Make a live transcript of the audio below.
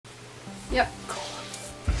Yep, cool.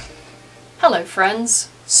 Hello friends.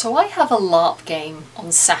 So I have a LARP game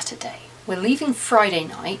on Saturday. We're leaving Friday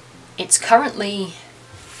night. It's currently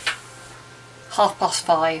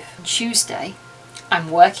 5:30 on Tuesday. I'm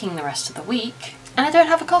working the rest of the week and I don't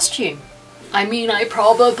have a costume. I mean, I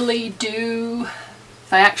probably do.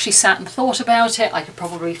 If I actually sat and thought about it, I could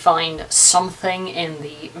probably find something in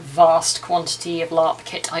the vast quantity of LARP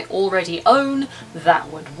kit I already own that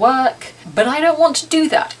would work, but I don't want to do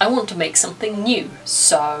that. I want to make something new,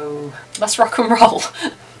 so let's rock and roll.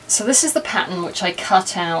 So this is the pattern which I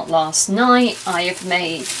cut out last night. I have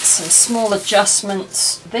made some small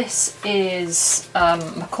adjustments. This is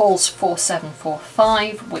McCalls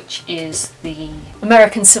 4745, which is the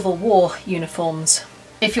American Civil War uniforms.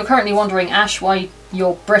 If you're currently wondering, Ash, why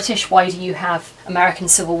you're British, why do you have American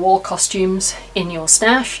Civil War costumes in your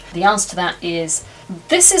stash? The answer to that is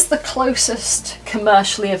this is the closest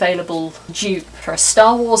commercially available dupe for a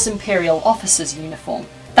Star Wars Imperial officer's uniform.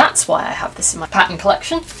 That's why I have this in my pattern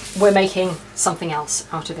collection. We're making something else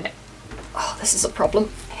out of it. Oh, this is a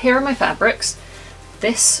problem. Here are my fabrics.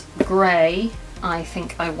 This grey, I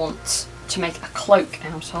think I want to make a cloak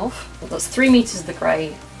out of. That's 3 meters of the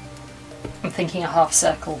grey. I'm thinking a half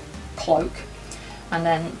circle cloak. And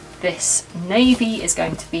then this navy is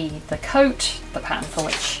going to be the coat, the pattern for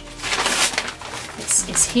which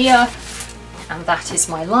it's here. And that is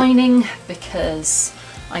my lining because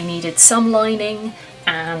I needed some lining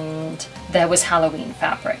and there was Halloween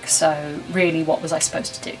fabric. So really, what was I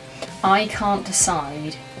supposed to do? I can't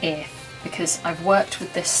decide if, because I've worked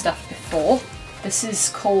with this stuff before, this is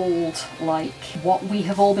called like What We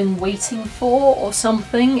Have All Been Waiting For or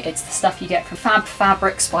something. It's the stuff you get from Fab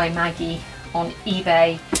Fabrics by Maggie on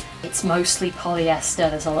eBay. It's mostly polyester,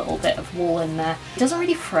 there's a little bit of wool in there. It doesn't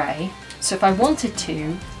really fray, so if I wanted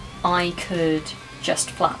to, I could just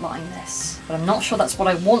flatline this. But I'm not sure that's what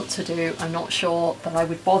I want to do. I'm not sure that I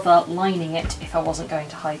would bother lining it if I wasn't going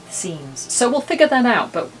to hide the seams. So we'll figure that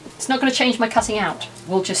out, but it's not going to change my cutting out.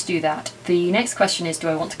 We'll just do that. The next question is, do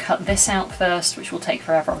I want to cut this out first, which will take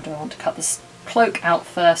forever, or do I want to cut this cloak out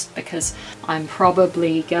first, because I'm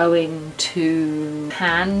probably going to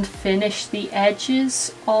hand finish the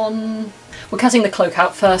edges on... We're cutting the cloak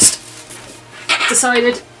out first.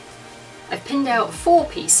 Decided. I've pinned out 4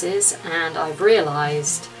 pieces and I've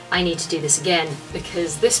realised I need to do this again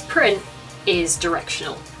because this print is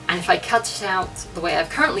directional, and if I cut it out the way I've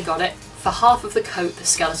currently got it, for half of the coat the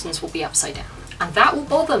skeletons will be upside down, and that will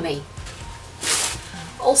bother me.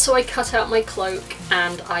 Also, I cut out my cloak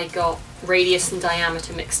and I got radius and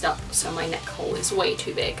diameter mixed up, so my neck hole is way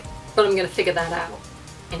too big, but I'm going to figure that out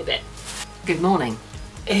in a bit. Good morning.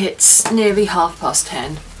 It's nearly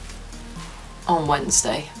 10:30 on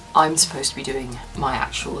Wednesday. I'm supposed to be doing my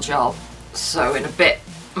actual job, so in a bit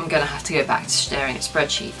I'm going to have to go back to staring at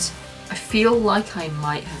spreadsheets. I feel like I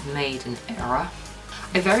might have made an error.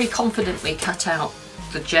 I very confidently cut out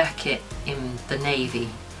the jacket in the navy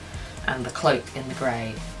and the cloak in the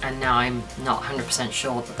grey, and now I'm not 100%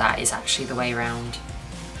 sure that that is actually the way around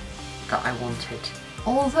that I wanted.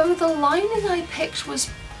 Although the lining I picked was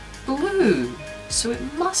blue, so it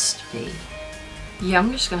must be. Yeah,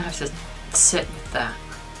 I'm just going to have to sit with that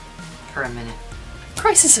for a minute.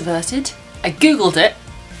 Crisis averted. I googled it.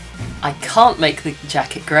 I can't make the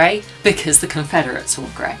jacket grey because the Confederates were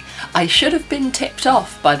grey. I should have been tipped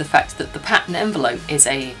off by the fact that the pattern envelope is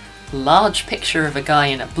a large picture of a guy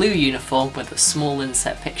in a blue uniform with a small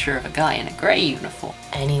inset picture of a guy in a grey uniform.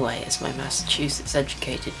 Anyway, as my Massachusetts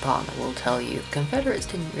educated partner will tell you, the Confederates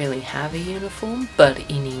didn't really have a uniform, but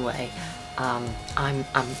anyway,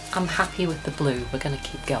 I'm happy with the blue. We're gonna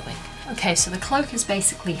keep going. Okay, so the cloak is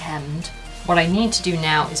basically hemmed. What I need to do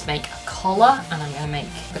now is make a collar, and I'm going to make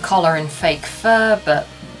the collar in fake fur, but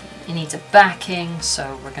it needs a backing,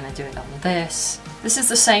 so we're going to do it on this. This is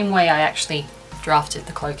the same way I actually drafted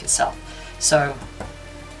the cloak itself. So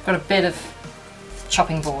I've got a bit of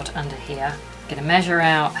chopping board under here. I'm going to measure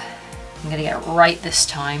out. I'm going to get it right this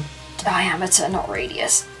time. Diameter, not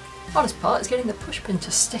radius. Hardest part is getting the push pin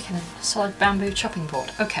to stick in a solid bamboo chopping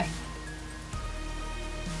board. Okay.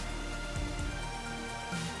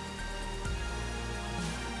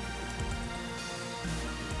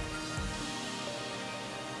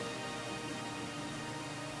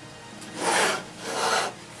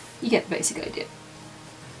 You get the basic idea.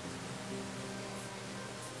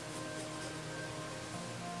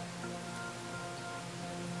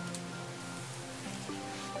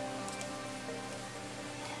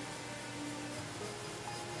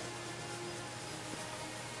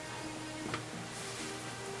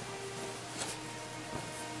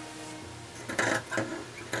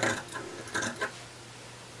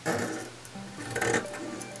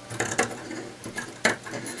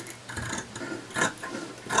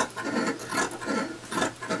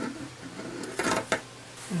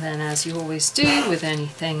 then, as you always do with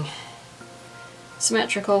anything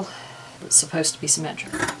symmetrical, it's supposed to be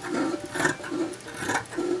symmetrical.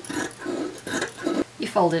 You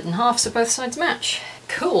fold it in half so both sides match.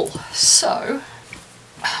 Cool, so,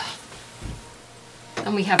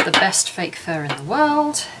 and we have the best fake fur in the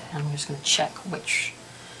world, and I'm just going to check which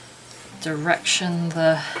direction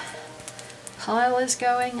the pile is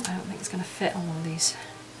going. I don't think it's going to fit on one of these.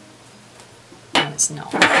 No, it's not.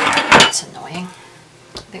 It's annoying.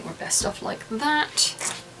 I think we're best off like that.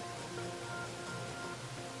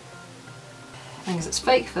 And because it's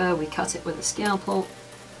fake fur, we cut it with a scalpel.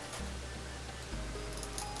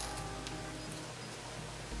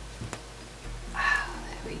 There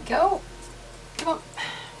we go. Come on.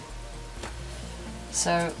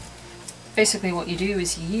 So basically what you do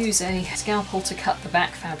is you use a scalpel to cut the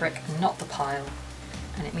back fabric and not the pile.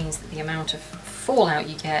 And it means that the amount of fallout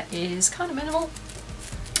you get is kind of minimal.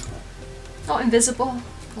 Not invisible.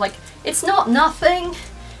 Like, it's not nothing.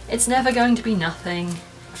 It's never going to be nothing.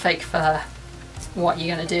 Fake fur. What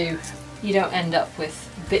you're going to do, you don't end up with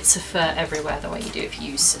bits of fur everywhere the way you do if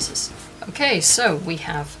you use scissors. Okay, so we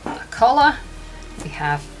have a collar, we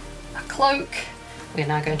have a cloak. We're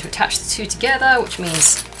now going to attach the two together, which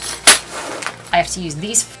means I have to use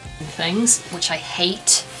these things, which I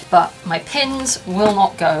hate, but my pins will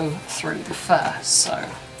not go through the fur. So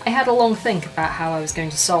I had a long think about how I was going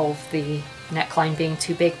to solve the neckline being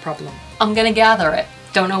too big problem. I'm going to gather it.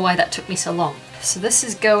 Don't know why that took me so long. So this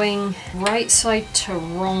is going right side to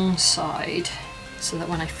wrong side, so that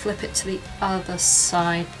when I flip it to the other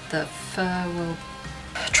side, the fur will...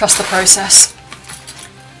 Trust the process.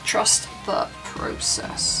 Trust the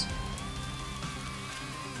process.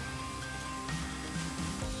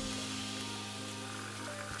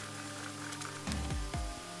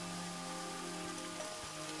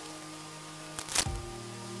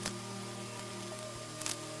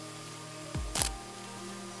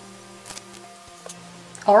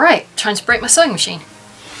 Alright, time to break my sewing machine.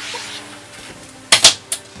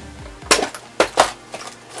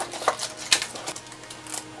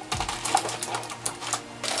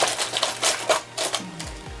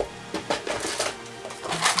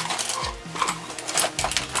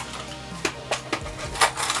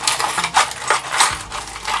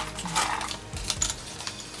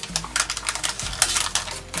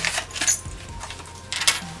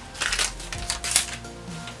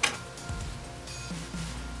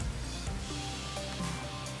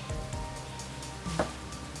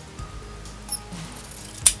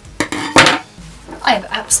 I have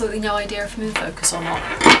absolutely no idea if I'm in focus or not.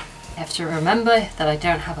 I have to remember that I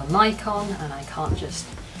don't have a mic on and I can't just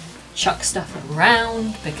chuck stuff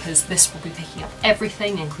around because this will be picking up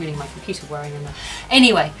everything, including my computer whirring in there.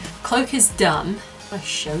 Anyway, cloak is done. Will I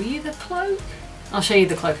show you the cloak? I'll show you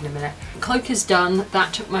the cloak in a minute. Cloak is done.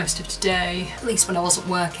 That took most of today, at least when I wasn't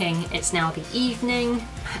working. It's now the evening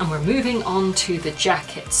and we're moving on to the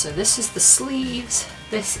jacket. So this is the sleeves.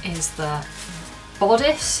 This is the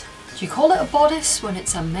bodice. Do you call it a bodice when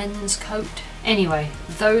it's a men's coat? Anyway,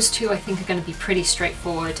 those two I think are going to be pretty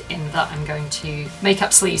straightforward in that I'm going to make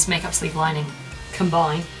up sleeves, make up sleeve lining,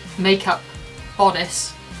 combine, make up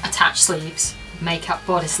bodice, attach sleeves, make up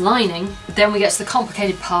bodice lining. Then we get to the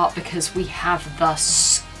complicated part because we have the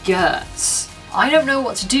skirts. I don't know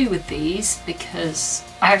what to do with these because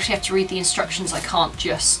I actually have to read the instructions. I can't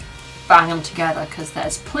just bang them together because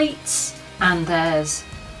there's pleats and there's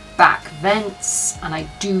back vents, and I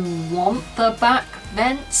do want the back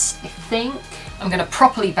vents, I think. I'm going to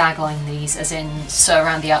properly bagline these, as in sew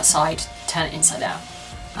around the outside, turn it inside out,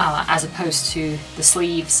 as opposed to the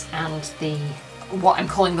sleeves and the what I'm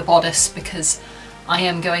calling the bodice, because I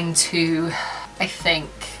am going to, I think,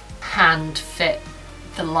 hand fit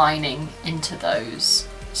the lining into those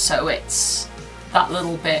so it's that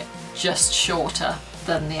little bit just shorter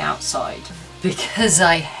than the outside, because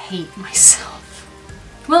I hate myself.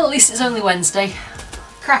 Well, at least it's only Wednesday.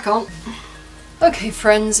 Crack on. Okay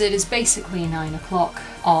friends, it is basically 9 o'clock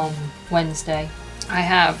on Wednesday. I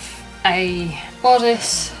have a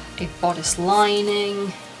bodice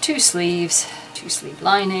lining, two sleeves, two sleeve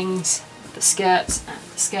linings, the skirts and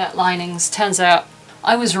the skirt linings. Turns out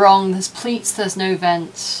I was wrong, there's pleats, there's no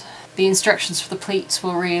vents. The instructions for the pleats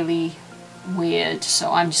were really weird,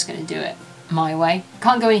 so I'm just going to do it my way.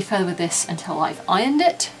 Can't go any further with this until I've ironed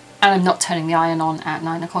it. And I'm not turning the iron on at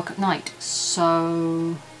 9 o'clock at night,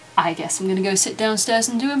 so I guess I'm gonna go sit downstairs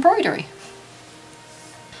and do embroidery.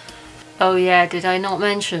 Oh yeah, did I not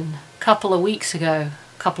mention? A couple of weeks ago,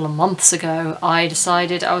 a couple of months ago, I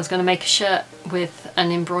decided I was gonna make a shirt with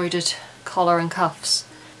an embroidered collar and cuffs.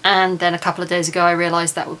 And then a couple of days ago I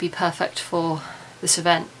realised that would be perfect for this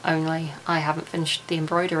event, only I haven't finished the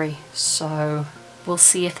embroidery, so we'll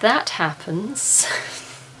see if that happens.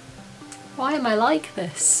 Why am I like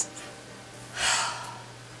this?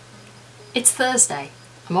 It's Thursday.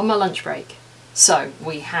 I'm on my lunch break. So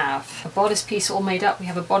we have a bodice piece all made up, we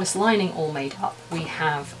have a bodice lining all made up, we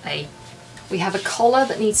have a collar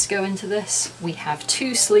that needs to go into this, we have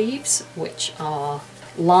 2 sleeves which are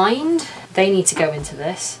lined, they need to go into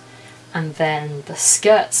this, and then the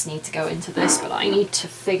skirts need to go into this, but I need to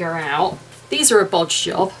figure out, these are a bodge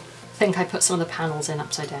job. I think I put some of the panels in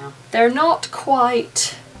upside down. They're not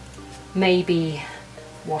quite maybe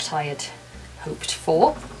what I had hoped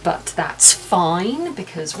for, but that's fine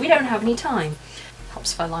because we don't have any time.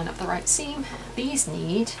 Helps if I line up the right seam. These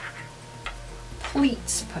need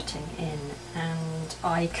pleats putting in, and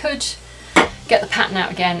I could get the pattern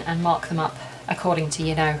out again and mark them up according to,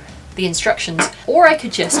 you know, the instructions, or I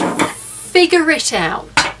could just figure it out.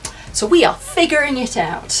 So we are figuring it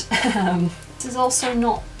out. This is also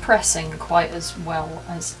not pressing quite as well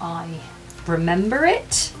as I remember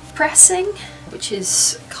it pressing, which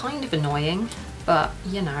is kind of annoying, but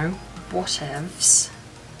you know, whatevs.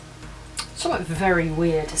 Something very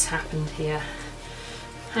weird has happened here.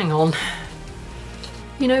 Hang on.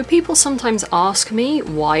 You know, people sometimes ask me,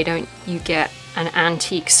 why don't you get an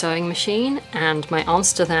antique sewing machine? And my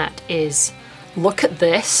answer to that is, look at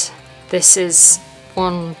this. This is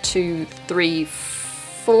 1, 2, 3,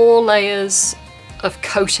 4 layers of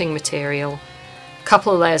coating material, a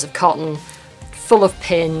couple of layers of cotton, full of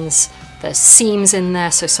pins. There's seams in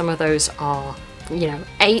there, so some of those are, you know,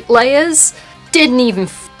 8 layers. Didn't even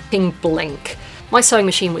f***ing blink. My sewing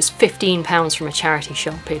machine was £15 from a charity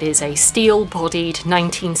shop. It is a steel-bodied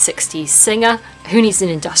 1960s Singer. Who needs an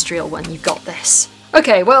industrial one? You've got this.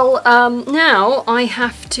 Okay, well, now I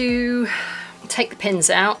have to take the pins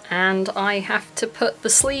out and I have to put the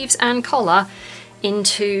sleeves and collar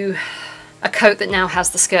into a coat that now has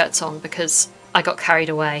the skirts on because I got carried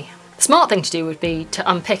away. The smart thing to do would be to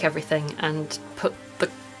unpick everything and put the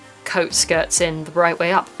coat skirts in the right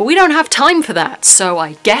way up. But we don't have time for that, so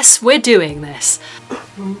I guess we're doing this.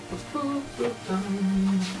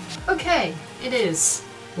 Okay, it is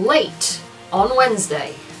late on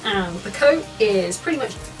Wednesday and the coat is pretty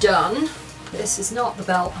much done. This is not the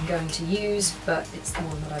belt I'm going to use, but it's the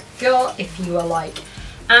one that I've got. If you are like,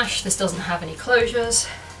 Ash, this doesn't have any closures.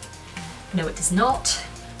 No, it does not.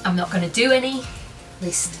 I'm not going to do any. At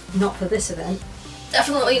least not for this event.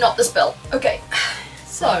 Definitely not this belt. Okay,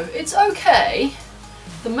 so it's okay.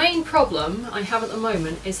 The main problem I have at the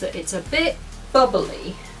moment is that it's a bit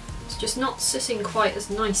bubbly. It's just not sitting quite as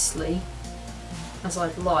nicely as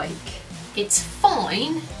I'd like. It's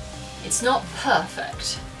fine, it's not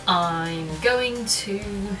perfect. I'm going to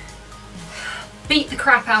beat the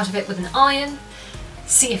crap out of it with an iron,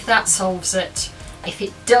 see if that solves it. If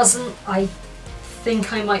it doesn't, I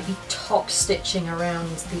think I might be top stitching around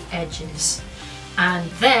the edges. And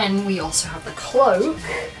then we also have the cloak,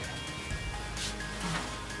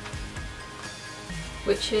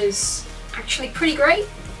 which is actually pretty great,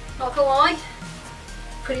 not gonna lie,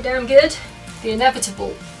 pretty damn good. The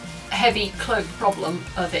inevitable heavy cloak problem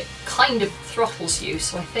of it kind of throttles you,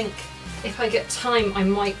 so I think if I get time I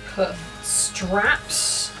might put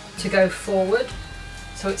straps to go forward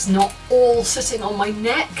so it's not all sitting on my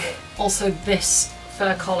neck. Also, this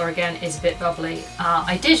fur collar again is a bit bubbly.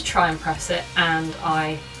 I did try and press it and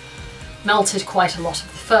I melted quite a lot of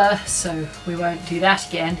the fur, so we won't do that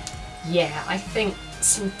again. Yeah, I think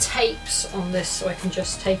some tapes on this so I can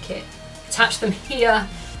just take it, attach them here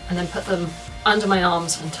and then put them under my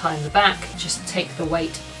arms and tie in the back. Just take the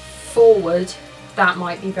weight forward. That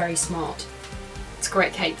might be very smart. It's a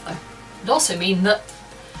great cape though. It'd also mean that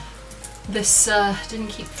this didn't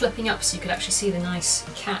keep flipping up, so you could actually see the nice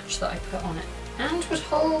catch that I put on it. And would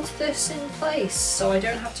hold this in place so I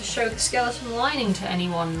don't have to show the skeleton lining to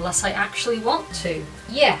anyone unless I actually want to.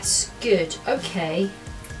 Yes, good, okay.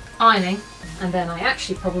 Ironing, and then I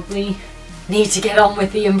actually probably need to get on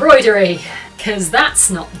with the embroidery because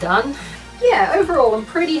that's not done. Yeah, overall I'm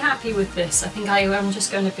pretty happy with this. I think I am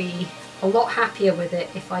just going to be a lot happier with it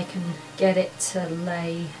if I can get it to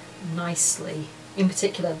lay nicely. In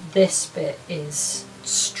particular, this bit is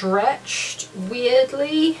stretched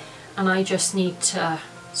weirdly and I just need to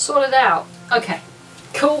sort it out. Okay,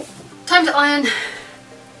 cool. Time to iron.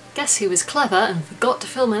 Guess who was clever and forgot to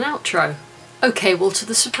film an outro? Okay, well, to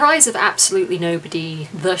the surprise of absolutely nobody,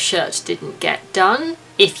 the shirt didn't get done.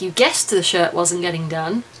 If you guessed the shirt wasn't getting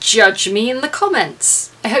done, judge me in the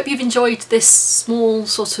comments. I hope you've enjoyed this small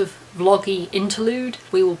sort of vloggy interlude.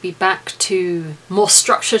 We will be back to more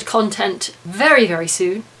structured content very, very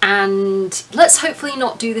soon. And let's hopefully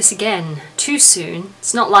not do this again too soon.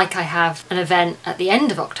 It's not like I have an event at the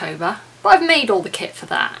end of October, but I've made all the kit for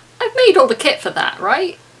that. I've made all the kit for that,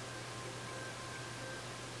 right?